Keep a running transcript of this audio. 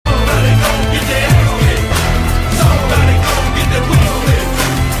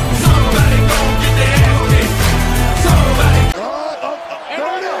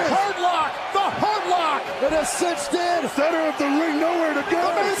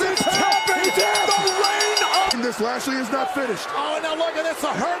Lashley is not finished. Oh, now look at this, the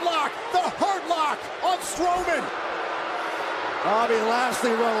Hurt Lock on Strowman. Bobby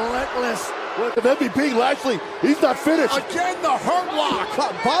Lashley relentless. With the MVP, Lashley, he's not finished. Again, the Hurt Lock.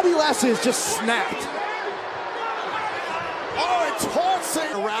 Bobby Lashley has just snapped. Oh, and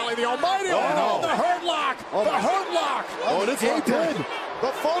tossing. Rally the Almighty. Oh, the Hurt Lock. The Hurt Lock. Oh, it's locked in. The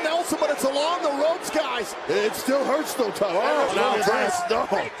full Nelson, but it's along the ropes, guys. It still hurts though, Tom. Oh, no, no.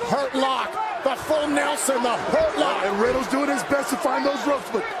 Hurt Lock. The full Nelson, the Hurt Lock. And Riddle's doing his best to find those ropes,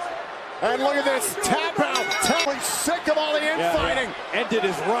 but... And look at this, tap out. He's sick of all the infighting. Ended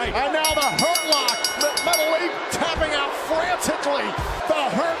his right. And now the Hurt Lock. Metal League tapping out frantically. The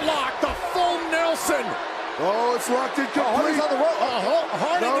Hurt Lock, the full Nelson. Oh, it's locked in complete. Hardy's on the rope.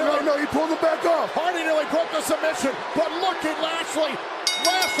 Hardy No, he pulled it back off. Hardy nearly broke the submission, but look at Lashley.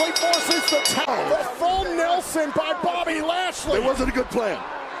 Lashley forces the tap. The full Nelson by Bobby Lashley. It wasn't a good plan.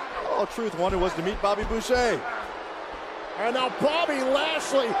 All Truth wanted was to meet Bobby Boucher. And now Bobby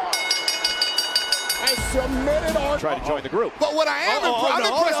Lashley has submitted on. Tried to join the group. But what I am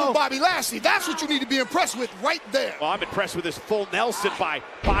impressed with Bobby Lashley. That's what you need to be impressed with right there. Well, I'm impressed with this full Nelson by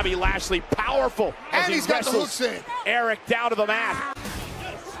Bobby Lashley. Powerful. And he's got the hooks in. Eric down to the mat.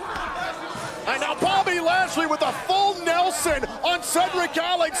 And now Bobby Lashley with a full Nelson on Cedric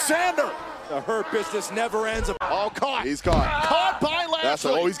Alexander. The Hurt Business never ends. Oh, caught. He's caught. Caught by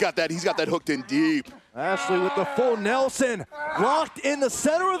Lashley. That's he's got that hooked in deep. Lashley with the full Nelson, locked in the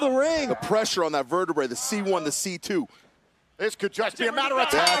center of the ring. The pressure on that vertebrae, the C1, the C2. This could just be a matter of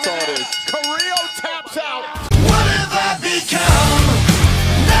time. That's all it is. Carrillo taps out. What have I become?